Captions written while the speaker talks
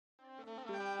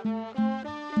በስመ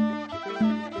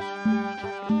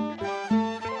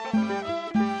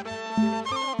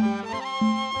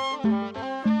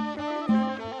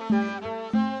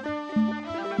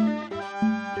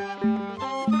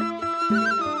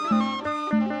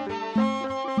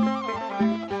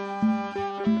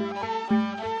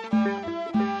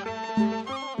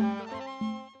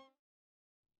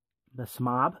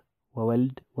አብ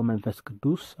ወወልድ ወመንፈስ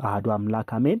ቅዱስ አሐዱ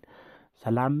አምላክ አሜን።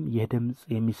 ሰላም የድምጽ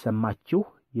የሚሰማችሁ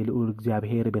የልዑል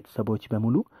እግዚአብሔር ቤተሰቦች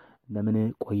በሙሉ እንደምን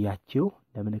ቆያችሁ?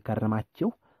 እንደምን ከረማችሁ?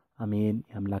 አሜን።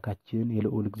 የአምላካችን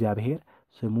የልዑል እግዚአብሔር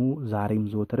ስሙ ዛሬም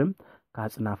ዘወትርም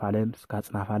ከአጽናፈ ዓለም እስከ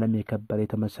አጽናፈ ዓለም የከበረ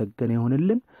የተመሰገነ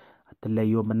ይሁንልን።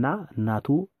 አትለየውምና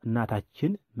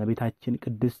እናታችን እመቤታችን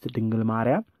ቅድስት ድንግል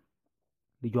ማርያም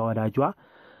ልጇ ወዳጇ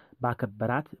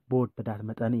ባከበራት በወደዳት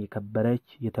መጠን የከበረች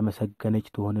የተመሰገነች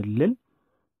ትሆንልን።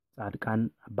 ጻድቃን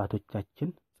አባቶቻችን፣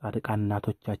 ጻድቃን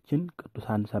እናቶቻችን፣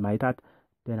 ቅዱሳን ሰማዕታት፣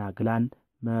 ደናግላን፣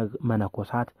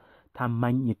 መነኮሳት፣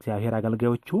 ታማኝ የእግዚአብሔር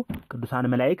አገልጋዮቹ ቅዱሳን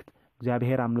መላእክት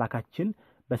እግዚአብሔር አምላካችን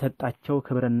በሰጣቸው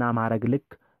ክብርና ማዕረግ ልክ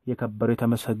የከበሩ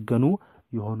የተመሰገኑ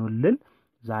ይሆኑልን።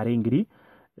 ዛሬ እንግዲህ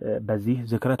በዚህ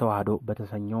ዝክረ ተዋሕዶ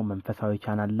በተሰኘው መንፈሳዊ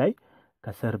ቻናል ላይ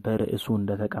ከስር በርዕሱ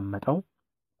እንደተቀመጠው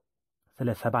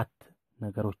ስለ 7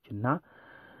 ነገሮችና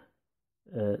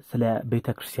ስለ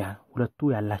ቤተክርስቲያን ሁለቱ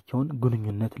ያላቸውን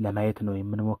ግንኙነት ለማየት ነው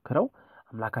የምንሞክረው።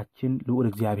 አምላካችን ልዑል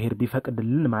እግዚአብሔር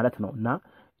ቢፈቅድልን ማለት ነውና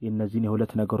የነዚህን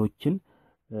የሁለት ነገሮችን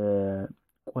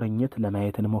ቁርኝት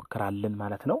ለማየት እንሞክራለን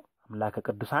ማለት ነው። አምላከ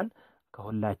ቅዱሳን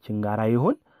ከሁላችን ጋር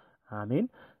ይሁን፣ አሜን።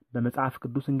 በመጽሐፍ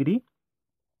ቅዱስ እንግዲህ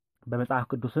በመጽሐፍ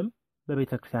ቅዱስም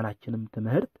በቤተክርስቲያናችንም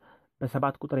ትምህርት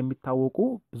በ7 ቁጥር የሚታወቁ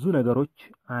ብዙ ነገሮች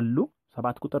አሉ።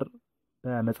 7 ቁጥር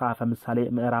በመጽሐፈ ምሳሌ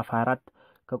ምዕራፍ 24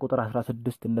 ከቁጥር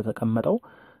 16 እንደተቀመጠው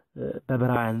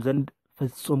በዕብራውያን ዘንድ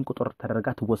ፍጹም ቁጥር ተደርጋ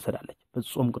ትወሰዳለች።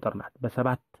 ፍጹም ቁጥር ናት።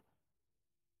 በ7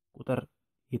 ቁጥር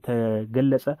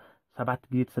የተገለጸ 7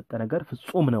 ጊዜ የተሰጠ ነገር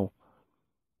ፍጹም ነው፣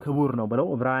 ክቡር ነው ብለው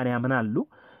ዕብራውያን ያምናሉ።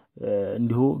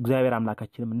 እንዲሁ እግዚአብሔር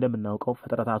አምላካችንም እንደምናውቀው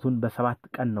ፍጥረታቱን በ7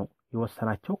 ቀን ነው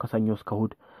የወሰናቸው። ከሰኞ እስከ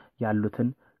እሑድ ያሉትን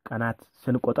ቀናት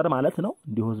ስንቆጥር ማለት ነው።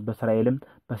 እንዲሁ በእስራኤልም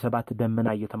በ7 ደመና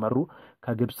እየተመሩ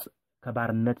ከግብጽ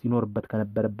ከባርነት ይኖርበት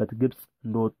ከነበረበት ግብጽ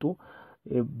እንደወጡ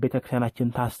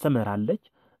ቤተክርስቲያናችን ታስተምራለች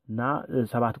እና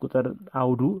 7 ቁጥር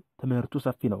አውዱ ትምህርቱ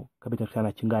ሰፊ ነው።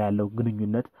 ከቤተክርስቲያናችን ጋር ያለው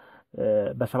ግንኙነት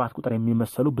በ7 ቁጥር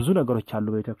የሚመሰሉ ብዙ ነገሮች አሉ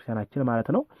ቤተክርስቲያናችን ማለት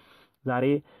ነው። ዛሬ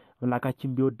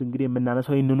አምላካችን ቢወድ እንግዲህ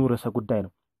የምናነሳው ይህንኑ ርዕሰ ጉዳይ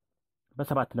ነው።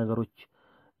 በ7 ነገሮች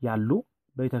ያሉ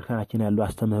በቤተክርስቲያናችን ያሉ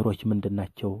አስተምህሮች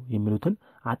ምንድናቸው የሚሉትን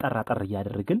አጠር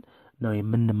እያደረግን ነው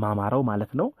የምንማማረው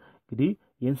ማለት ነው። እንግዲህ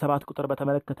ይህን 7 ቁጥር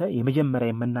በተመለከተ የመጀመሪያ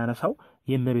የምናነሳው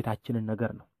የእመቤታችንን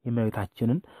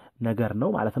ነገር ነው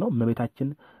ማለት ነው። እመቤታችን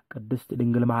ቅድስት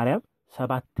ድንግል ማርያም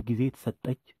 7 ጊዜ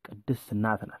የተሰጠች ቅድስት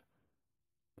እናት ናት።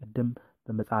 ቅድም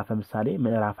በመጽሐፈ ምሳሌ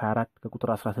ምዕራፍ 24 ከቁጥር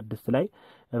 16 ላይ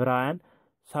ዕብራውያን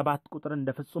 7 ቁጥር እንደ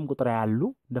ፍጹም ቁጥር ያሉ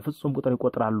እንደ ፍጹም ቁጥር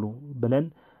ይቆጥራሉ ብለን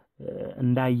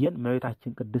እንዳየን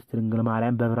እመቤታችን ቅድስት ድንግል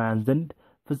ማርያም በዕብራውያን ዘንድ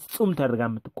ፍጹም ተደርጋ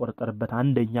የምትቆጠርበት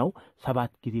አንደኛው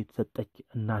 7 ጊዜ የተሰጠች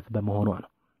እናት በመሆኗ ነው።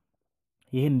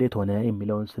 ይህ እንዴት ሆነ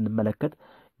የሚለውን ስንመለከት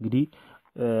እንግዲህ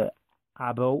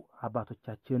አበው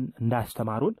አባቶቻችን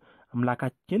እንዳስተማሩን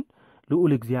አምላካችን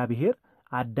ልዑል እግዚአብሔር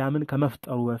አዳምን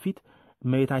ከመፍጠሩ በፊት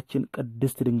እመቤታችን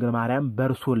ቅድስት ድንግል ማርያም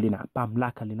በእርሱ ሕሊና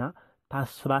በአምላክ ሕሊና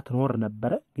ታስባ ትኖር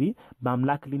ነበረ። እንግዲህ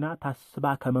በአምላክ ሕሊና ታስባ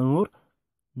ከመኖር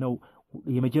ነው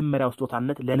የመጀመሪያው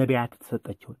ስጦታነት ለነቢያት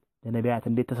ተሰጠችው። ለነቢያት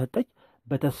እንዴት ተሰጠች?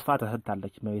 በተስፋ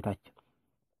ተሰጥታለች እመቤታችን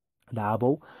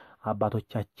ለአበው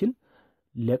አባቶቻችን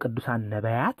ለቅዱሳን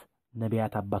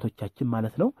ነቢያት አባቶቻችን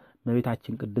ማለት ነው።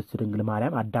 እመቤታችን ቅድስት ድንግል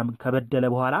ማርያም አዳም ከበደለ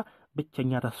በኋላ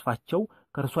ብቸኛ ተስፋቸው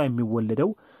ከእርሷ የሚወለደው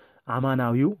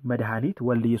አማናዊው መድኃኒት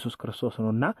ወልድ ኢየሱስ ክርስቶስ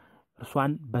ነውና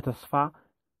እርሷን በተስፋ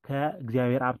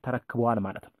ከእግዚአብሔር አብ ተረክበዋል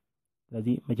ማለት ነው።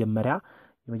 ስለዚህ የመጀመሪያ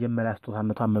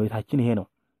ስጦታነቷ እመቤታችን ይሄ ነው።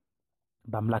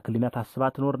 በአምላክ ሕሊና ታስባ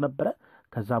ትኖር ነበረ።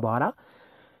 ከዛ በኋላ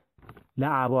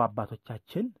ለአበው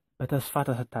አባቶቻችን በተስፋ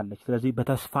ተሰጥታለች። ስለዚህ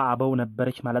በተስፋ አበው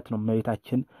ነበረች ማለት ነው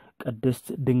እመቤታችን ቅድስት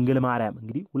ድንግል ማርያም።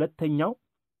 እንግዲህ ሁለተኛው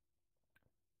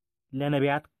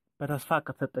ለነቢያት በተስፋ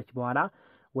ከተሰጠች በኋላ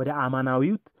ወደ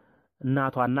አማናዊት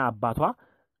እናቷና አባቷ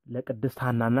ለቅድስት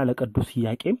ሐናና ለቅዱስ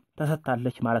ኢያቄም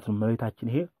ተሰጥታለች ማለት ነው እመቤታችን።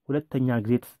 ይሄ ሁለተኛ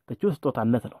ጊዜ የተሰጠችው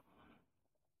ስጦታነት ነው።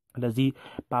 ስለዚህ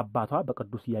በአባቷ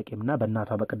በቅዱስ ኢያቄምና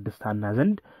በእናቷ በቅድስት ሐና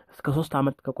ዘንድ እስከ 3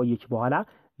 ዓመት ከቆየች በኋላ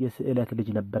የስዕለት ልጅ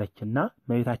ነበረችና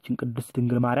እመቤታችን ቅድስት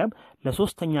ድንግል ማርያም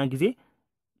ለሶስተኛ ጊዜ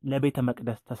ለቤተ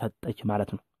መቅደስ ተሰጠች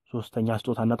ማለት ነው። ሶስተኛ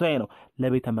ስጦታነቷ ይሄ ነው።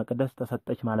 ለቤተ መቅደስ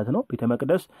ተሰጠች ማለት ነው። ቤተ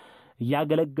መቅደስ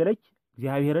እያገለገለች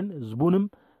እግዚአብሔርን ሕዝቡንም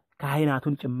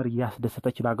ካህናቱን ጭምር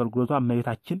እያስደሰተች በአገልግሎቷ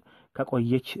እመቤታችን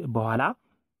ከቆየች በኋላ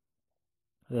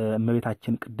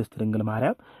እመቤታችን ቅድስት ድንግል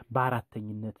ማርያም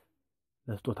በአራተኝነት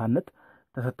ለስጦታነት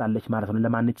ተሰጣለች ማለት ነው።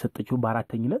 ለማን የተሰጠችው?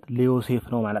 በአራተኝነት ለዮሴፍ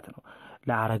ነው ማለት ነው።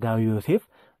 ለአረጋዊ ዮሴፍ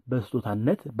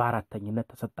በስጦታነት በአራተኝነት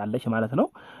ተሰጣለች ማለት ነው።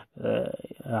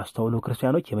 አስተውሉ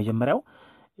ክርስቲያኖች። የመጀመሪያው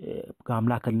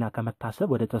ከአምላክና ከመታሰብ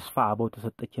ወደ ተስፋ አበው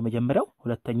ተሰጠች የመጀመሪያው።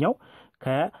 ሁለተኛው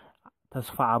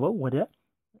ከተስፋ አበው ወደ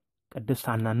ቅድስት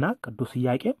ሐናና ቅዱስ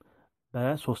ኢያቄም፣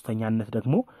 በሶስተኛነት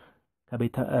ደግሞ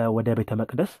ወደ ቤተ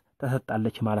መቅደስ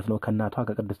ተሰጣለች ማለት ነው። ከእናቷ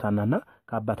ከቅድስት ሐናና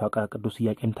ከአባቷ ከቅዱስ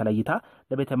ኢያቄም ተለይታ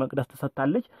ለቤተ መቅደስ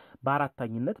ተሰጣለች።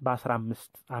 በአራተኝነት በ15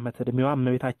 ዓመት ዕድሜዋ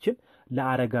እመቤታችን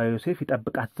ለአረጋዊ ዮሴፍ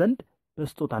ይጠብቃት ዘንድ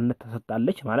በስጦታነት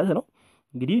ተሰጣለች ማለት ነው።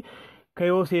 እንግዲህ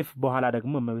ከዮሴፍ በኋላ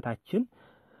ደግሞ እመቤታችን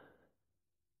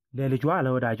ለልጇ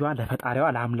ለወዳጇ ለፈጣሪዋ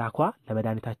ለአምላኳ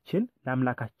ለመድኃኒታችን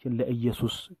ለአምላካችን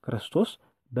ለኢየሱስ ክርስቶስ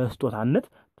በስጦታነት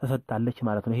ተሰጣለች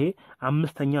ማለት ነው። ይሄ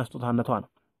አምስተኛ ስጦታነቷ ነው።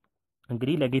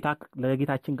 እንግዲህ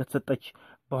ለጌታችን ከተሰጠች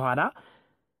በኋላ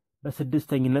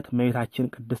በስድስተኝነት እመቤታችን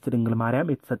ቅድስት ድንግል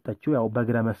ማርያም የተሰጠችው ያው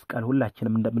በእግረ መስቀል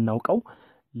ሁላችንም እንደምናውቀው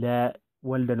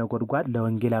ለወልደ ነጎድጓድ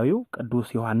ለወንጌላዊው ቅዱስ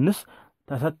ዮሐንስ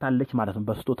ተሰጣለች ማለት ነው።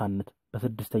 በስጦታነት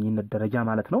በስድስተኝነት ደረጃ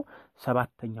ማለት ነው።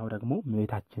 ሰባተኛው ደግሞ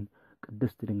እመቤታችን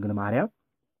ቅድስት ድንግል ማርያም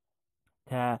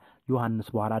ከዮሐንስ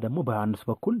በኋላ ደግሞ በዮሐንስ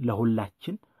በኩል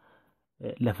ለሁላችን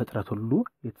ለፍጥረት ሁሉ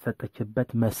የተሰጠችበት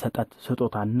መሰጠት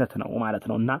ስጦታነት ነው ማለት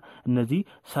ነው። እና እነዚህ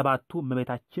ሰባቱ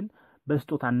እመቤታችን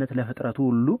በስጦታነት ለፍጥረቱ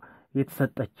ሁሉ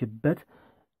የተሰጠችበት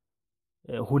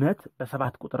ሁነት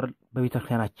በሰባት ቁጥር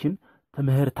በቤተክርስቲያናችን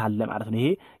ትምህርት አለ ማለት ነው። ይሄ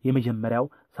የመጀመሪያው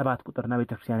ሰባት ቁጥርና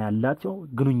ቤተክርስቲያን ያላቸው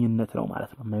ግንኙነት ነው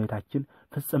ማለት ነው። እመቤታችን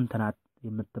ፍጽምት ናት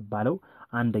የምትባለው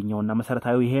አንደኛውና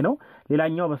መሰረታዊ ይሄ ነው።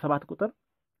 ሌላኛው በሰባት ቁጥር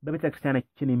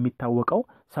በቤተክርስቲያናችን የሚታወቀው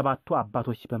ሰባቱ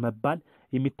አባቶች በመባል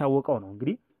የሚታወቀው ነው።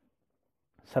 እንግዲህ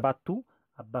ሰባቱ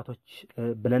አባቶች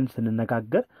ብለን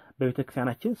ስንነጋገር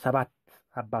በቤተክርስቲያናችን ሰባት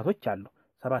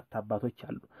አባቶች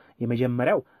አሉ።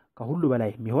 የመጀመሪያው ከሁሉ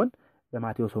በላይ የሚሆን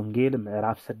በማቴዎስ ወንጌል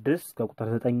ምዕራፍ 6 ከቁጥር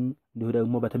 9 እንዲሁ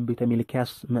ደግሞ በትንቢተ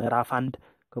ሚልክያስ ምዕራፍ 1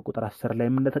 ከቁጥር 10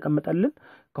 ላይም እንደተቀመጠልን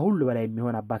ከሁሉ በላይ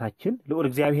የሚሆን አባታችን ልዑል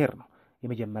እግዚአብሔር ነው።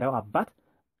 የመጀመሪያው አባት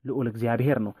ልዑል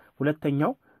እግዚአብሔር ነው።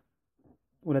 ሁለተኛው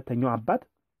አባት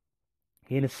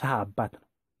የንስሐ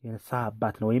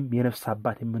አባት ነው ወይም የነፍስ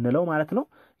አባት የምንለው ማለት ነው።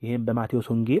 ይህም በማቴዎስ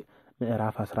ወንጌል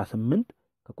ምዕራፍ 18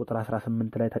 ከቁጥር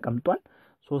 18 ላይ ተቀምጧል።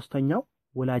 ሶስተኛው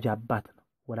ወላጅ አባት ነው።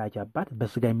 ወላጅ አባት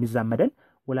በስጋ የሚዛመደን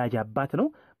ወላጅ አባት ነው።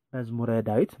 መዝሙረ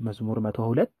ዳዊት መዝሙር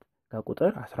 102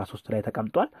 ከቁጥር 13 ላይ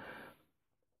ተቀምጧል።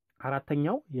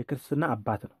 አራተኛው የክርስትና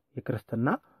አባት ነው። የክርስትና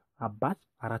አባት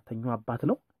አራተኛው አባት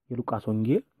ነው። የሉቃስ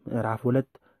ወንጌል ምዕራፍ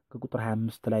 2 ከቁጥር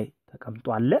 25 ላይ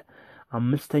ተቀምጧል።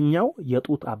 አምስተኛው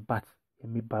የጡት አባት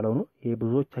የሚባለው ነው። ይሄ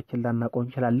ብዙዎቻችን ላናውቀው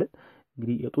እንችላለን።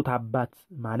 እንግዲህ የጡት አባት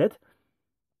ማለት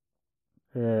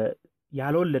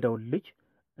ያልወለደውን ልጅ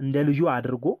እንደ ልጁ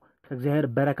አድርጎ ከእግዚአብሔር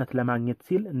በረከት ለማግኘት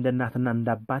ሲል እንደ እናትና እንደ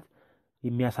አባት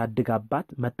የሚያሳድግ አባት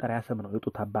መጠሪያ ስም ነው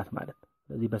የጡት አባት ማለት።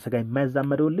 ስለዚህ በስጋ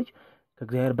የማይዛመደውን ልጅ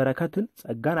ከእግዚአብሔር በረከትን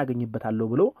ጸጋን አገኝበታለሁ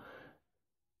ብሎ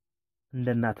እንደ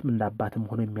እናትም እንደ አባትም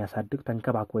ሆኖ የሚያሳድግ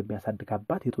ተንከባክቦ የሚያሳድግ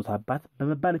አባት የጡት አባት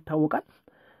በመባል ይታወቃል።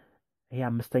 ይሄ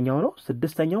አምስተኛው ነው።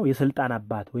 ስድስተኛው የስልጣን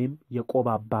አባት ወይም የቆብ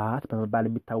አባት በመባል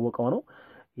የሚታወቀው ነው።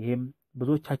 ይሄም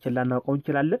ብዙዎቻችን ላናውቀው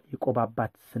እንችላለን። የቆብ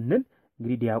አባት ስንል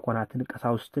እንግዲህ ዲያቆናትን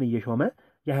ቀሳውስትን እየሾመ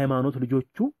የሃይማኖት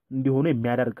ልጆቹ እንዲሆኑ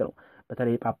የሚያደርግ ነው።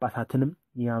 በተለይ ጳጳሳትንም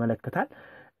ያመለክታል።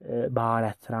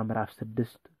 በሐዋርያት ሥራ ምዕራፍ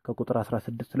 6 ከቁጥር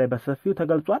 16 ላይ በሰፊው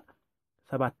ተገልጿል።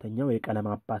 ሰባተኛው የቀለም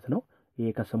አባት ነው። ይሄ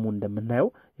ከስሙ እንደምናየው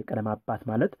የቀለም አባት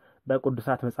ማለት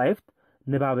በቅዱሳት መጻሕፍት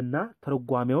ንባብና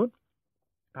ትርጓሜውን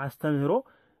አስተምህሮ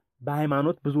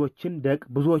በሃይማኖት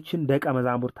ብዙዎችን ደቀ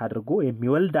መዛሙርት አድርጎ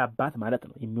የሚወልድ አባት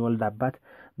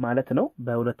ማለት ነው።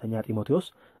 በሁለተኛ ጢሞቴዎስ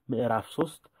ምዕራፍ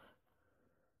 3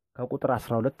 ከቁጥር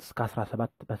 12 እስከ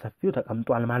 17 በሰፊው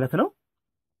ተቀምጧል ማለት ነው።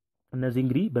 እነዚህ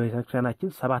እንግዲህ በቤተክርስቲያናችን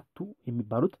ሰባቱ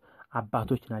የሚባሉት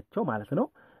አባቶች ናቸው ማለት ነው።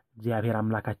 እግዚአብሔር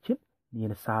አምላካችን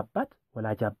የንስሐ አባት፣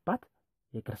 ወላጅ አባት፣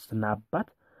 የክርስትና አባት፣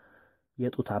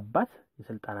 የጡት አባት፣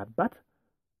 የስልጣን አባት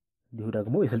እንዲሁ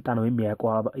ደግሞ የስልጣን ወይም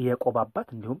የያዕቆብ አባት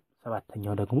እንዲሁም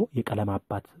ሰባተኛው ደግሞ የቀለም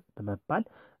አባት በመባል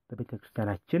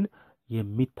በቤተክርስቲያናችን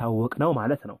የሚታወቅ ነው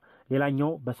ማለት ነው።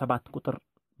 ሌላኛው በሰባት ቁጥር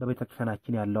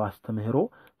በቤተክርስቲያናችን ያለው አስተምህሮ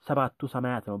ሰባቱ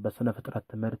ሰማያት ነው። በስነ ፍጥረት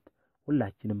ትምህርት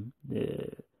ሁላችንም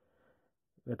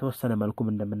በተወሰነ መልኩም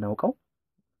እንደምናውቀው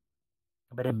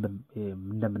በደንብም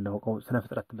እንደምናውቀው ስነ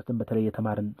ፍጥረት ትምህርትን በተለይ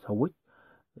የተማርን ሰዎች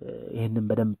ይህንን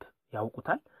በደንብ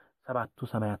ያውቁታል። ሰባቱ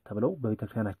ሰማያት ተብለው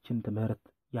በቤተክርስቲያናችን ትምህርት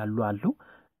ያሉ አሉ።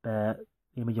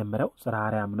 የመጀመሪያው ጽርሐ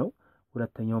አርያም ነው።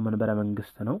 ሁለተኛው መንበረ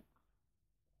መንግስት ነው።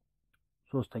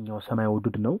 ሶስተኛው ሰማይ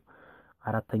ውዱድ ነው።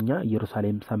 አራተኛ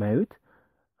ኢየሩሳሌም ሰማያዊት፣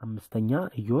 አምስተኛ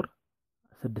ኢዮር፣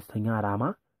 ስድስተኛ ራማ፣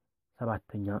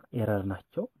 ሰባተኛ ኤረር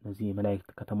ናቸው። እነዚህ የመላእክት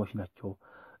ከተሞች ናቸው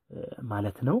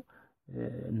ማለት ነው።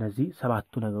 እነዚህ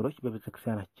ሰባቱ ነገሮች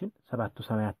በቤተክርስቲያናችን ሰባቱ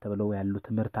ሰማያት ተብለው ያሉ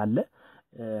ትምህርት አለ።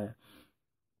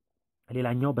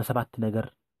 ሌላኛው በሰባት ነገር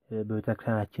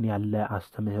በቤተክርስቲያናችን ያለ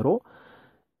አስተምህሮ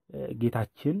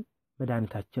ጌታችን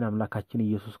መድኃኒታችን አምላካችን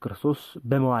ኢየሱስ ክርስቶስ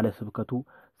በመዋዕለ ስብከቱ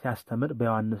ሲያስተምር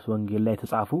በዮሐንስ ወንጌል ላይ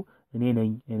የተጻፉ እኔ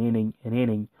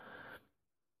ነኝ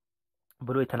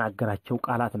ብሎ የተናገራቸው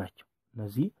ቃላት ናቸው።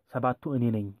 እነዚህ ሰባቱ እኔ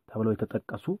ነኝ ተብለው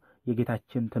የተጠቀሱ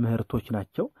የጌታችን ትምህርቶች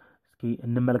ናቸው። እስኪ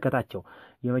እንመልከታቸው።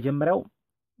 የመጀመሪያው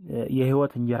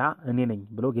የሕይወት እንጀራ እኔ ነኝ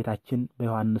ብሎ ጌታችን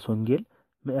በዮሐንስ ወንጌል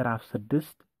ምዕራፍ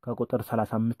 6 ከቁጥር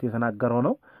 35 የተናገረው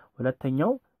ነው።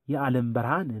 ሁለተኛው የዓለም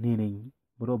ብርሃን እኔ ነኝ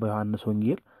ብሎ በዮሐንስ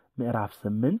ወንጌል ምዕራፍ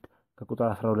 8 ከቁጥር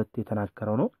 12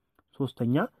 የተናገረው ነው።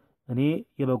 ሶስተኛ እኔ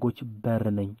የበጎች በር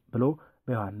ነኝ ብሎ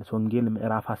በዮሐንስ ወንጌል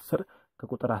ምዕራፍ 10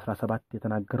 ከቁጥር 17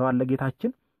 የተናገረው አለ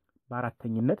ጌታችን።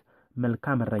 በአራተኝነት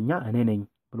መልካም እረኛ እኔ ነኝ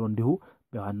ብሎ እንዲሁ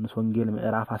በዮሐንስ ወንጌል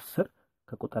ምዕራፍ 10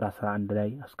 ከቁጥር 11 ላይ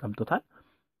አስቀምጦታል።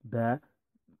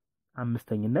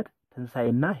 በአምስተኝነት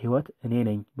ትንሣኤና ሕይወት እኔ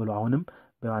ነኝ ብሎ አሁንም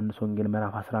በዮሐንስ ወንጌል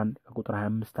ምዕራፍ 11 ከቁጥር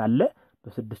 25 አለ።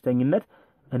 በስድስተኝነት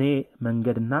እኔ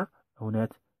መንገድና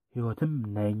እውነት ሕይወትም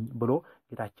ነኝ ብሎ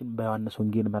ጌታችን በዮሐንስ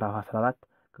ወንጌል ምዕራፍ 14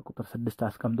 ከቁጥር 6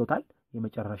 አስቀምጦታል።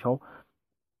 የመጨረሻው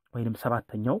ወይንም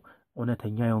ሰባተኛው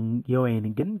እውነተኛ የወይን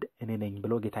ግንድ እኔ ነኝ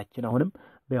ብሎ ጌታችን አሁንም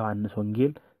በዮሐንስ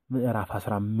ወንጌል ምዕራፍ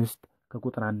 15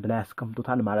 ከቁጥር 1 ላይ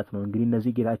አስቀምጦታል ማለት ነው። እንግዲህ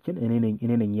እነዚህ ጌታችን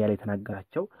እኔ ነኝ ያለ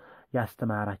የተናገራቸው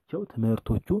ያስተማራቸው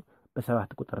ትምህርቶቹ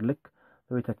በሰባት ቁጥር ልክ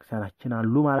በቤተክርስቲያናችን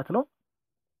አሉ ማለት ነው።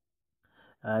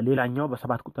 ሌላኛው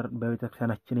በሰባት ቁጥር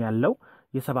በቤተክርስቲያናችን ያለው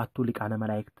የሰባቱ ሊቃነ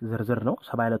መላእክት ዝርዝር ነው።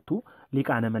 72ቱ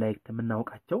ሊቃነ መላእክት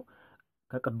የምናውቃቸው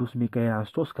ከቅዱስ ሚካኤል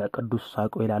አንስቶ እስከ ቅዱስ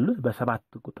ሳቁኤል ያሉት በሰባት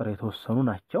ቁጥር የተወሰኑ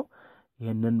ናቸው።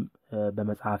 ይህንን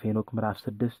በመጽሐፈ ሄኖክ ምዕራፍ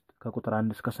 6 ከቁጥር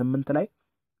 1 እስከ 8 ላይ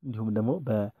እንዲሁም ደግሞ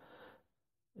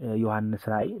በዮሐንስ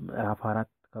ራእይ ምዕራፍ 4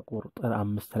 ከቁጥር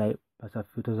 5 ላይ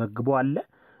በሰፊው ተዘግቦ አለ።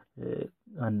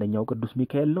 አንደኛው ቅዱስ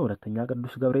ሚካኤል ነው። ሁለተኛ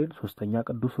ቅዱስ ገብርኤል፣ ሶስተኛ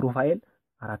ቅዱስ ሩፋኤል፣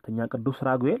 አራተኛ ቅዱስ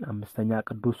ራጉኤል፣ አምስተኛ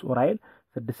ቅዱስ ኡራኤል፣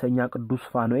 ስድስተኛ ቅዱስ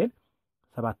ፋኑኤል፣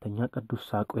 ሰባተኛ ቅዱስ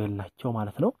ሳቁኤል ናቸው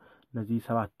ማለት ነው። እነዚህ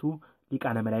ሰባቱ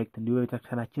ሊቃነ መላእክት እንዲሁ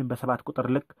በቤተክርስቲያናችን በሰባት ቁጥር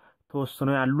ልክ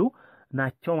ተወስነው ያሉ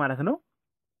ናቸው ማለት ነው።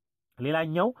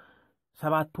 ሌላኛው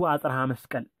ሰባቱ አጽርሐ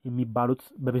መስቀል የሚባሉት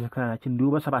በቤተክርስቲያናችን እንዲሁ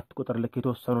በሰባት ቁጥር ልክ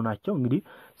የተወሰኑ ናቸው። እንግዲህ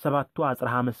ሰባቱ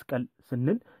አጽርሐ መስቀል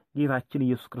ስንል ጌታችን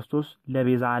ኢየሱስ ክርስቶስ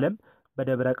ለቤዛ ዓለም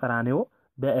በደብረ ቀራንዮ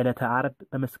በዕለተ ዓርብ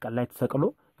በመስቀል ላይ ተሰቅሎ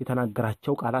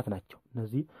የተናገራቸው ቃላት ናቸው።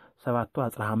 እነዚህ ሰባቱ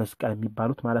አጽርሐ መስቀል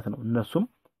የሚባሉት ማለት ነው። እነሱም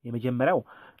የመጀመሪያው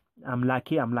አምላኬ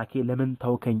አምላኬ ለምን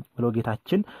ተውከኝ ብሎ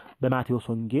ጌታችን በማቴዎስ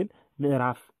ወንጌል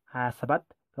ምዕራፍ 27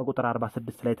 ከቁጥር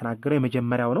 46 ላይ የተናገረው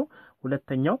የመጀመሪያው ነው።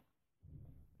 ሁለተኛው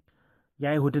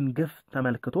የአይሁድን ግፍ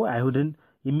ተመልክቶ አይሁድን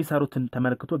የሚሰሩትን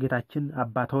ተመልክቶ ጌታችን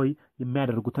አባት ሆይ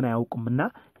የሚያደርጉትን አያውቁምና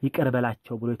ይቅር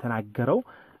በላቸው ብሎ የተናገረው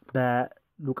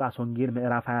በሉቃስ ወንጌል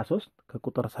ምዕራፍ 23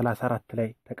 ከቁጥር 34 ላይ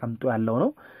ተቀምጦ ያለው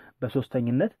ነው።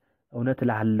 በሶስተኝነት እውነት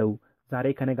እልሃለሁ ዛሬ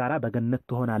ከኔ ጋር በገነት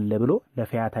ትሆናለህ ብሎ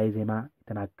ለፈያታዊ ዜማ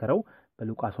የተናገረው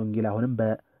በሉቃስ ወንጌል አሁንም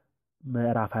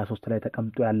በምዕራፍ 23 ላይ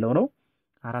ተቀምጦ ያለው ነው።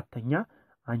 አራተኛ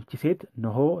አንቺ ሴት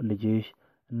እነሆ ልጅሽ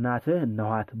እናትህ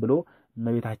እነኋት ብሎ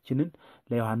እመቤታችንን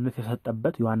ለዮሐንስ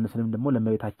የሰጠበት ዮሐንስንም ደግሞ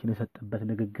ለእመቤታችን የሰጠበት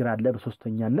ንግግር አለ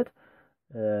በሶስተኛነት።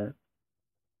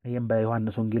 ይህም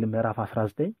በዮሐንስ ወንጌል ምዕራፍ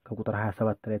 19 ከቁጥር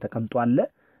 27 ላይ ተቀምጦ አለ።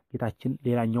 ጌታችን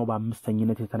ሌላኛው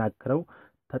በአምስተኝነት የተናገረው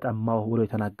ተጠማሁ ብሎ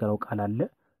የተናገረው ቃል አለ።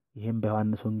 ይህም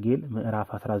በዮሐንስ ወንጌል ምዕራፍ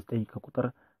 19 ከቁጥር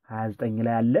 29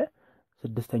 ላይ አለ።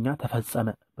 ስድስተኛ ተፈጸመ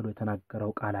ብሎ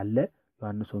የተናገረው ቃል አለ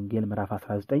ዮሐንስ ወንጌል ምዕራፍ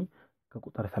 19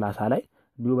 ከቁጥር 30 ላይ።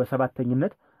 እንዲሁ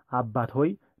በሰባተኝነት አባት ሆይ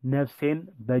ነፍሴን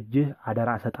በእጅህ አደራ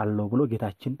እሰጣለሁ ብሎ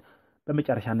ጌታችን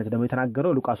በመጨረሻነት ደግሞ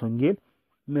የተናገረው ሉቃስ ወንጌል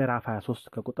ምዕራፍ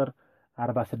 23 ከቁጥር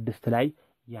 46 ላይ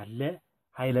ያለ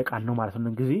ኃይለ ቃል ነው ማለት ነው።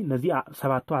 እንግዲህ እነዚህ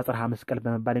ሰባቱ አጽርሐ መስቀል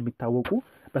በመባል የሚታወቁ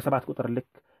በሰባት ቁጥር ልክ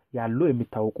ያሉ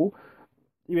የሚታወቁ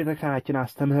የቤተክርስቲያናችን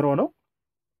አስተምህሮ ነው።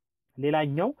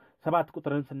 ሌላኛው ሰባት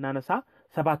ቁጥርን ስናነሳ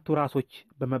ሰባቱ ራሶች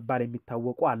በመባል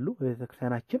የሚታወቁ አሉ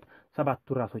በቤተክርስቲያናችን።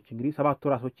 ሰባቱ ራሶች እንግዲህ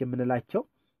ሰባቱ ራሶች የምንላቸው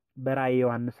በራእየ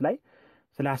ዮሐንስ ላይ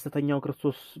ስለ ሐሰተኛው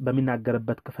ክርስቶስ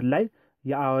በሚናገርበት ክፍል ላይ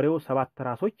የአውሬው ሰባት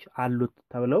ራሶች አሉት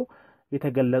ተብለው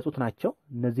የተገለጹት ናቸው።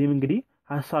 እነዚህም እንግዲህ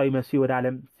ሐሳዊ መሲህ ወደ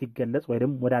ዓለም ሲገለጽ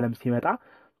ወይም ወደ ዓለም ሲመጣ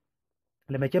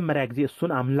ለመጀመሪያ ጊዜ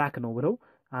እሱን አምላክ ነው ብለው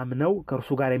አምነው ከእርሱ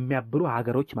ጋር የሚያብሩ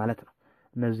ሀገሮች ማለት ነው።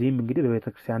 እነዚህም እንግዲህ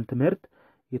በቤተክርስቲያን ትምህርት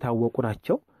የታወቁ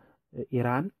ናቸው።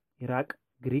 ኢራን፣ ኢራቅ፣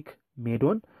 ግሪክ፣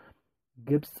 ሜዶን፣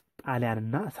 ግብጽ፣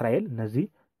 ጣሊያንና እስራኤል እነዚህ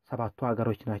ሰባቱ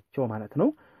ሀገሮች ናቸው ማለት ነው።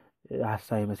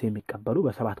 ሐሳዊ መሲህ የሚቀበሉ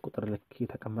በሰባት ቁጥር ልክ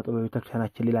የተቀመጡ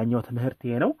በቤተክርስቲያናችን ሌላኛው ትምህርት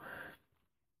ይሄ ነው።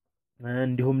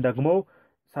 እንዲሁም ደግሞ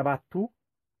ሰባቱ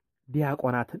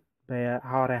ዲያቆናትን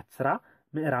በሐዋርያት ሥራ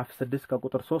ምዕራፍ 6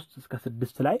 ከቁጥር 3 እስከ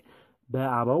 6 ላይ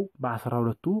በአበው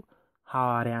በ12ቱ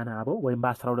ሐዋርያን አበው ወይም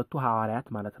በ12ቱ ሐዋርያት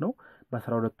ማለት ነው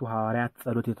በ12ቱ ሐዋርያት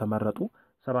ጸሎት የተመረጡ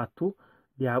ሰባቱ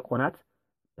ዲያቆናት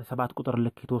በሰባት ቁጥር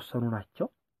ልክ የተወሰኑ ናቸው።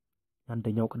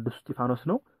 አንደኛው ቅዱስ እስጢፋኖስ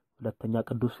ነው። ሁለተኛ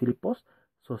ቅዱስ ፊልጶስ፣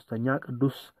 ሶስተኛ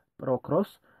ቅዱስ ጵሮክሮስ፣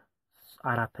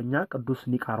 አራተኛ ቅዱስ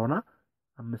ኒቃሮና፣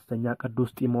 አምስተኛ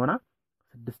ቅዱስ ጢሞና፣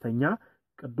 ስድስተኛ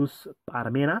ቅዱስ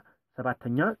ጳርሜና፣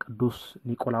 ሰባተኛ ቅዱስ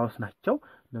ኒቆላዎስ ናቸው።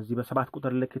 እነዚህ በሰባት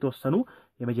ቁጥር ልክ የተወሰኑ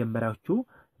የመጀመሪያዎቹ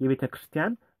የቤተ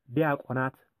ክርስቲያን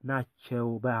ዲያቆናት ናቸው።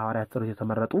 በሐዋርያት ጸሎት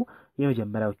የተመረጡ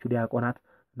የመጀመሪያዎቹ ዲያቆናት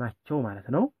ናቸው ማለት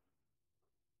ነው።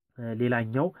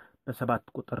 ሌላኛው በሰባት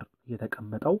ቁጥር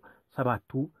የተቀመጠው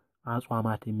ሰባቱ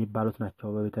አጽዋማት የሚባሉት ናቸው።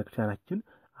 በቤተክርስቲያናችን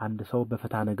አንድ ሰው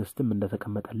በፍትሐ ነገሥትም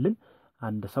እንደተቀመጠልን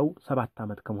አንድ ሰው 7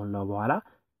 ዓመት ከሞላው በኋላ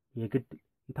የግድ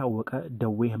የታወቀ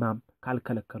ደዌ ሕማም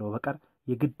ካልከለከለው በቀር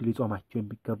የግድ ሊጾማቸው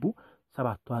የሚገቡ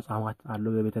ሰባቱ አጽዋማት አሉ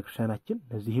በቤተክርስቲያናችን።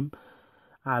 እነዚህም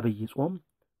አብይ ጾም፣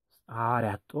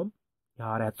 ሐዋርያት ጾም፣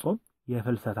 የሐዋርያት ጾም፣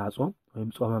 የፍልሰታ ጾም ወይም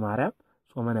ጾመ ማርያም፣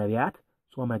 ጾመ ነቢያት፣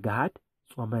 ጾመ ገሃድ፣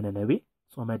 ጾመ ነነዌ፣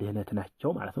 ጾመ ድህነት ናቸው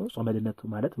ማለት ነው። ጾመ ድህነት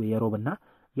ማለት የሮብና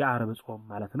የዓርብ ጾም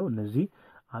ማለት ነው። እነዚህ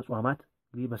አጽዋማት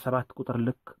እንግዲህ በሰባት ቁጥር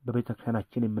ልክ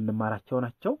በቤተክርስቲያናችን የምንማራቸው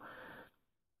ናቸው።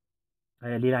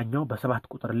 ሌላኛው በሰባት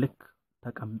ቁጥር ልክ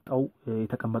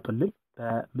የተቀመጡልን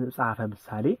በመጽሐፈ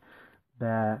ምሳሌ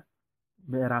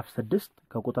በምዕራፍ 6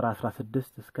 ከቁጥር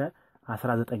 16 እስከ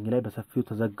 19 ላይ በሰፊው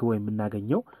ተዘግቦ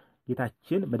የምናገኘው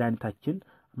ጌታችን መድኃኒታችን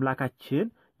አምላካችን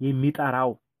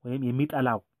የሚጠራው ወይም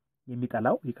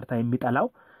የሚጠላው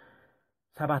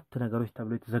ሰባት ነገሮች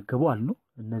ተብሎ የተዘገቡ አሉ።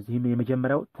 እነዚህም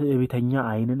የመጀመሪያው ትዕቢተኛ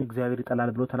ዓይንን እግዚአብሔር ይጠላል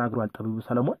ብሎ ተናግሯል ጠቢቡ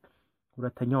ሰለሞን።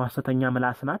 ሁለተኛው ሐሰተኛ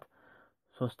ምላስ ናት።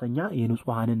 ሶስተኛ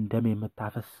የንጹሐንን ደም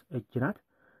የምታፈስ እጅ ናት።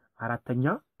 አራተኛ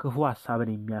ክፉ ሐሳብን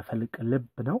የሚያፈልቅ ልብ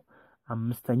ነው።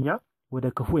 አምስተኛ ወደ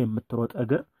ክፉ የምትሮጥ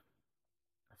እግር።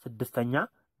 ስድስተኛ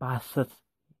በሐሰት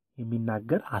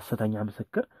የሚናገር ሐሰተኛ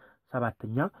ምስክር።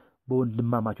 ሰባተኛ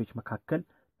በወንድማማቾች መካከል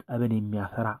ጠብን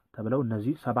የሚያፈራ ተብለው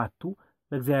እነዚህ ሰባቱ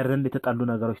በእግዚአብሔር ዘንድ የተጠሉ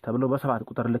ነገሮች ተብለው በሰባት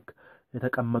ቁጥር ልክ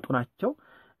የተቀመጡ ናቸው።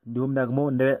 እንዲሁም ደግሞ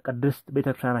እንደ ቅድስት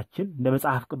ቤተክርስቲያናችን እንደ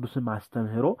መጽሐፍ ቅዱስም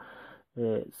አስተምህሮ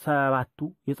ሰባቱ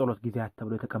የጸሎት ጊዜያት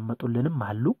ተብለው የተቀመጡልንም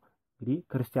አሉ። እንግዲህ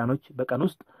ክርስቲያኖች በቀን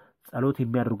ውስጥ ጸሎት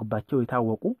የሚያደርጉባቸው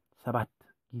የታወቁ 7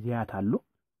 ጊዜያት አሉ።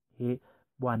 ይሄ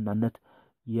በዋናነት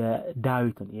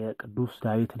የቅዱስ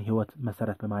ዳዊትን ሕይወት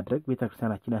መሰረት በማድረግ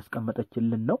ቤተክርስቲያናችን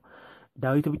ያስቀመጠችልን ነው።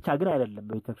 ዳዊት ብቻ ግን አይደለም።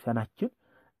 በቤተክርስቲያናችን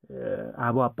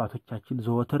አበው አባቶቻችን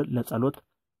ዘወትር ለጸሎት፣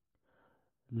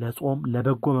 ለጾም፣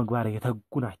 ለበጎ ምግባር የተጉ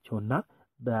ናቸውና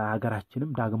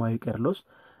በሀገራችንም ዳግማዊ ቄርሎስ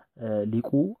ሊቁ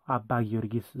አባ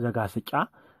ጊዮርጊስ ዘጋስጫ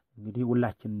እንግዲህ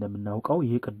ሁላችን እንደምናውቀው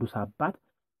ይህ ቅዱስ አባት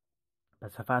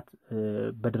በስፋት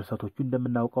በድርሰቶቹ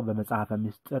እንደምናውቀው በመጽሐፈ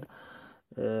ምስጢር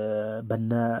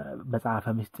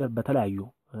በተለያዩ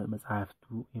መጽሐፍቱ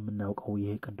የምናውቀው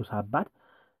ይህ ቅዱስ አባት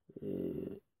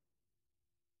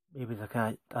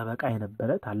የቤተክርስቲያን ጠበቃ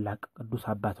የነበረ ታላቅ ቅዱስ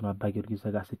አባት ነው አባ ጊዮርጊስ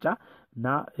ዘጋስጫ። እና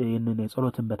ይህንን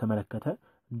የጸሎትን በተመለከተ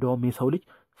እንደውም የሰው ልጅ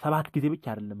 7 ጊዜ ብቻ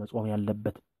አይደለም መጾም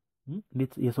ያለበት።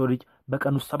 እንዴት የሰው ልጅ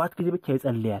በቀን ውስጥ 7 ጊዜ ብቻ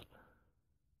ይጸልያል?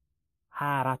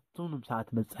 24ቱንም ሰዓት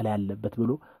መጸለይ ያለበት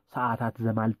ብሎ ሰዓታት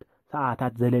ዘማልት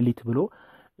ሰዓታት ዘለሊት ብሎ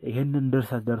ይህንን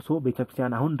ድርሰት ደርሶ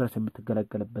ቤተክርስቲያን አሁን ድረስ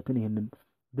የምትገለገልበትን ይህንን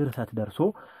ድርሰት ደርሶ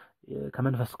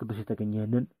ከመንፈስ ቅዱስ የተገኘ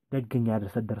ይህንን ደገኛ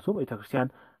ድርሰት ደርሶ ቤተክርስቲያን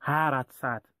 24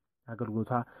 ሰዓት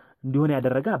አገልግሎቷ እንዲሆን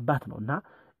ያደረገ አባት ነው። እና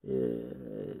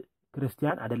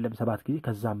ክርስቲያን አይደለም 7 ጊዜ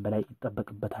ከዛም በላይ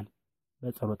ይጠበቅበታል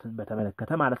በጸሎትን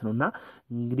በተመለከተ ማለት ነው። እና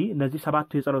እንግዲህ እነዚህ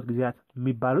 7ቱ የጸሎት ጊዜያት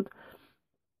የሚባሉት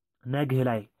ነግህ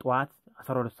ላይ ጠዋት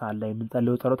 12 ሰዓት ላይ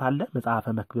የምንጸልየው ጸሎት አለ። መጽሐፈ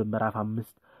መክብብ ምዕራፍ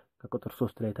 5 ከቁጥር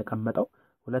 3 ላይ የተቀመጠው።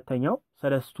 ሁለተኛው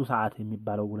ሰለስቱ ሰዓት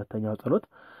የሚባለው ሁለተኛው ጸሎት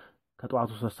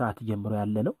ከጠዋቱ 3 ሰዓት ጀምሮ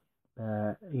ያለ ነው።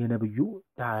 የነብዩ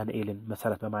ዳንኤልን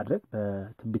መሰረት በማድረግ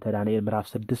በትንቢተ ዳንኤል ምዕራፍ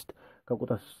 6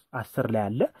 ከቁጥር 10 ላይ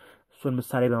አለ። እሱን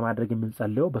ምሳሌ በማድረግ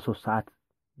የምንጸልየው በ3 ሰዓት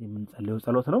የምንጸልየው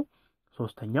ጸሎት ነው።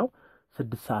 ሶስተኛው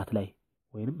 6 ሰዓት ላይ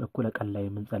ወይንም እኩለ ቀን ላይ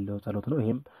የምንጸልየው ጸሎት ነው።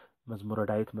 ይሄም መዝሙረ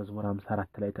ዳዊት መዝሙር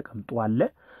 54 ላይ ተቀምጦ አለ።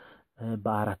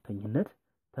 በአራተኝነት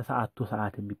ተሰዓቱ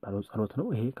ሰዓት የሚባለው ጸሎት ነው።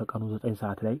 ይሄ ከቀኑ 9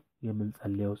 ሰዓት ላይ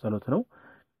የምንጸልየው ጸሎት ነው።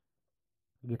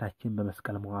 ጌታችን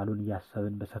በመስቀል መዋሉን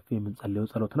እያሰብን በሰፊው የምንጸልየው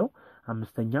ጸሎት ነው።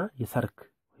 አምስተኛ የሰርክ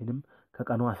ወይንም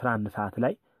ከቀኑ 11 ሰዓት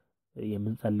ላይ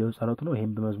የምንጸልየው ጸሎት ነው።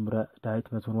 ይሄም በመዝሙረ ዳዊት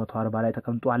መዝሙር 140 ላይ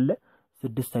ተቀምጦ አለ።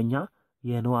 ስድስተኛ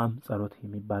የንዋም ጸሎት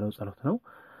የሚባለው ጸሎት ነው።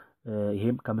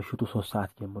 ይሄም ከምሽቱ 3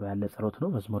 ሰዓት ጀምሮ ያለ ጸሎት ነው።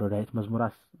 መዝሙረ ዳዊት መዝሙር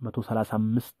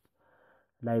 135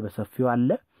 ላይ በሰፊው አለ።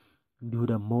 እንዲሁ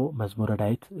ደግሞ መዝሙረ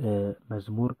ዳዊት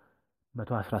መዝሙር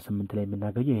 118 ላይ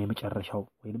የምናገኘው የመጨረሻው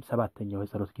ወይንም ሰባተኛው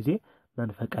የጸሎት ጊዜ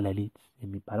መንፈቀ ሌሊት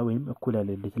የሚባለው ወይም እኩለ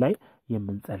ሌሊት ላይ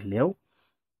የምንጸልየው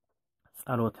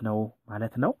ጸሎት ነው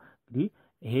ማለት ነው። እንግዲህ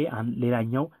ይሄ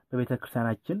ሌላኛው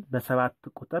በቤተክርስቲያናችን በሰባት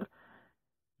ቁጥር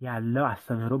ያለው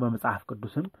አስተምህሮ በመጽሐፍ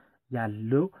ቅዱስም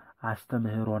ያለው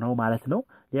አስተምህሮ ነው ማለት ነው።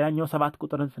 ሌላኛው 7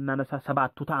 ቁጥርን ስናነሳ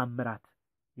ሰባቱ ተአምራት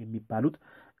የሚባሉት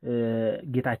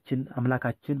ጌታችን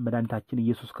አምላካችን መድኃኒታችን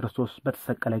ኢየሱስ ክርስቶስ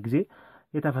በተሰቀለ ጊዜ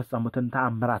የተፈጸሙትን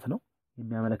ተአምራት ነው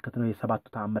የሚያመለክት ነው የሰባቱ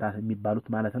ተአምራት የሚባሉት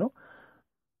ማለት ነው።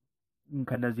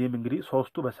 ከነዚህም እንግዲህ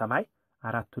 3ቱ በሰማይ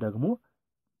 4ቱ ደግሞ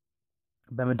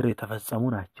በምድር የተፈጸሙ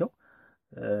ናቸው።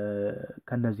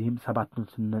 ከነዚህም 7ቱን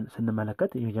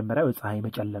ስንመለከት የመጀመሪያው የፀሐይ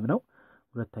መጨለም ነው።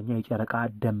 ሁለተኛ የጨረቃ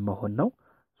ደም መሆን ነው።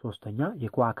 ሶስተኛ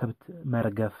የከዋክብት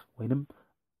መርገፍ ወይንም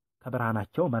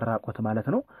ከብርሃናቸው መራቆት ማለት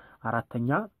ነው። አራተኛ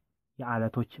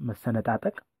የዓለቶች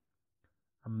መሰነጣጠቅ፣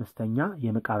 አምስተኛ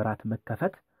የመቃብራት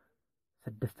መከፈት፣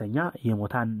 ስድስተኛ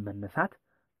የሙታን መነሳት፣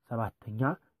 ሰባተኛ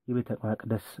የቤተ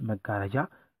መቅደስ መጋረጃ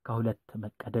ከሁለት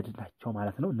መቀደድ ናቸው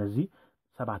ማለት ነው። እነዚህ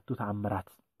 7ቱ ተአምራት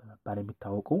በመባል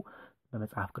የሚታወቁ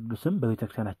በመጽሐፍ ቅዱስም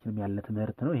በቤተክርስቲያናችንም ያለ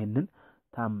ትምህርት ነው። ይህንን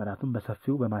ተአምራቱን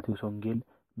በሰፊው በማቴዎስ ወንጌል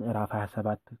ምዕራፍ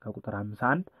 27 ከቁጥር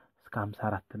 51 እስከ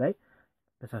 54 ላይ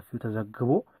በሰፊው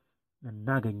ተዘግቦ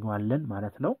እናገኘዋለን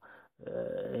ማለት ነው።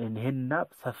 ይሄንና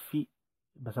ሰፊ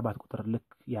በ7 ቁጥር ልክ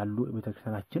ያሉ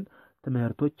ቤተክርስቲያናችን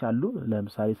ትምህርቶች አሉ።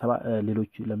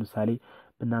 ለምሳሌ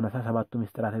ብናነሳ 7ቱ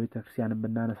ምስጢራተ ቤተክርስቲያንን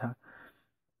ብናነሳ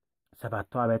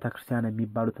 7ቱ አብያተ ክርስቲያን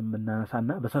የሚባሉትን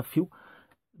ብናነሳና በሰፊው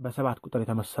በ7 ቁጥር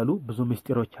የተመሰሉ ብዙ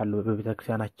ምስጢሮች አሉ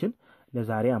በቤተክርስቲያናችን።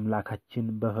 ለዛሬ አምላካችን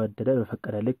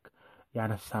በፈቀደ ልክ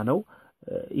ያነሳ ነው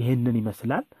ይህንን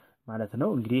ይመስላል ማለት ነው።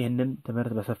 እንግዲህ ይህንን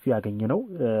ትምህርት በሰፊው ያገኘነው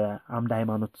አምደ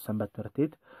ሃይማኖት ሰንበት ትምህርት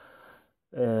ቤት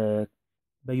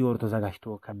በየወሩ ተዘጋጅቶ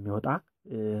ከሚወጣ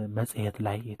መጽሔት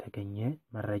ላይ የተገኘ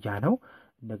መረጃ ነው።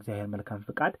 እንደ እግዚአብሔር መልካም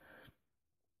ፍቃድ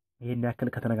ይህን ያክል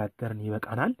ከተነጋገርን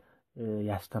ይበቃናል።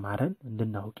 ያስተማረን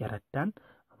እንድናውቅ የረዳን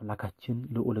አምላካችን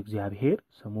ልዑል እግዚአብሔር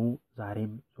ስሙ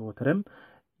ዛሬም ዘወትርም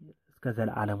እስከ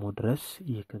ዘላለሙ ድረስ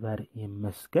ይክበር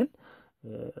ይመስገን።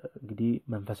 እንግዲህ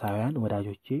መንፈሳውያን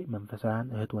ወዳጆቼ፣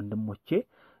 መንፈሳውያን እህት ወንድሞቼ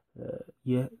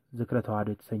የዝክረ ተዋሕዶ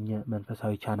የተሰኘ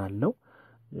መንፈሳዊ ቻናል ነው።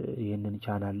 ይህንን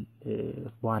ቻናል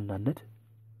በዋናነት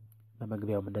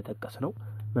በመግቢያውም እንደጠቀስነው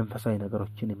መንፈሳዊ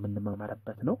ነገሮችን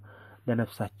የምንማማርበት ነው።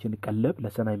 ለነፍሳችን ቀለብ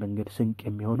ለሰማይ መንገድ ስንቅ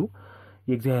የሚሆኑ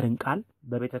የእግዚአብሔርን ቃል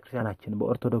በቤተክርስቲያናችን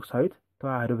በኦርቶዶክሳዊት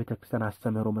ተዋሕዶ ቤተክርስቲያን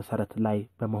አስተምህሮ መሰረት ላይ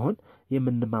በመሆን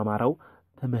የምንማማረው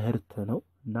ትምህርት ነው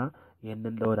እና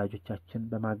ይህንን ለወዳጆቻችን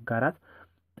በማጋራት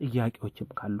ጥያቄዎችም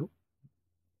ካሉ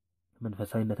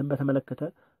መንፈሳዊነትን በተመለከተ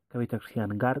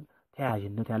ከቤተክርስቲያን ጋር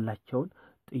ተያያዥነት ያላቸውን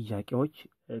ጥያቄዎች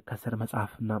ከስር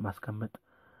መጻፍና ማስቀመጥ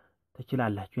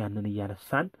ትችላላችሁ። ያንን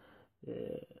እያነሳን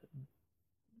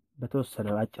በተወሰነ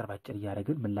ባጭር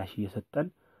እያደረግን ምላሽ እየሰጠን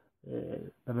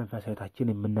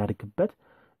በመንፈሳዊታችን የምናድግበት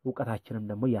ዕውቀታችንም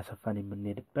ደግሞ እያሰፋን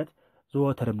የምንሄድበት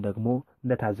ዘወትርም ደግሞ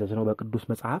እንደታዘዝነው በቅዱስ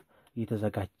መጽሐፍ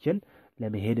እየተዘጋጀን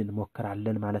ለመሄድ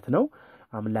እንሞክራለን ማለት ነው።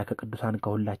 አምላከ ቅዱሳን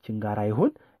ከሁላችን ጋር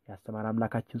ይሁን። ያስተማረ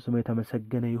አምላካችን ስሙ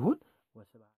የተመሰገነ ይሁን።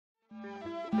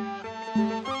 ወስብሐት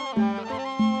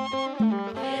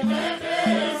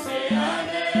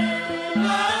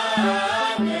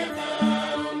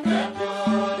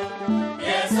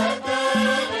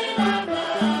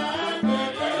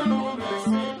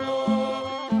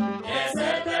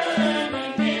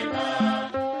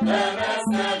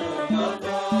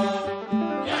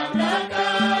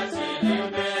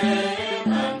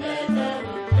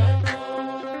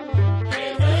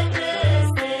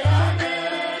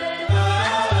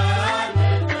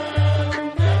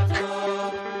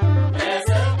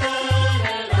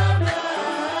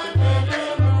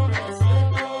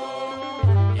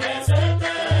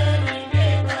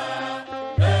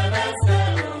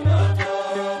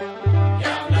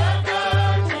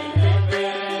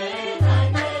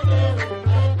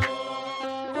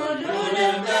ሁሉን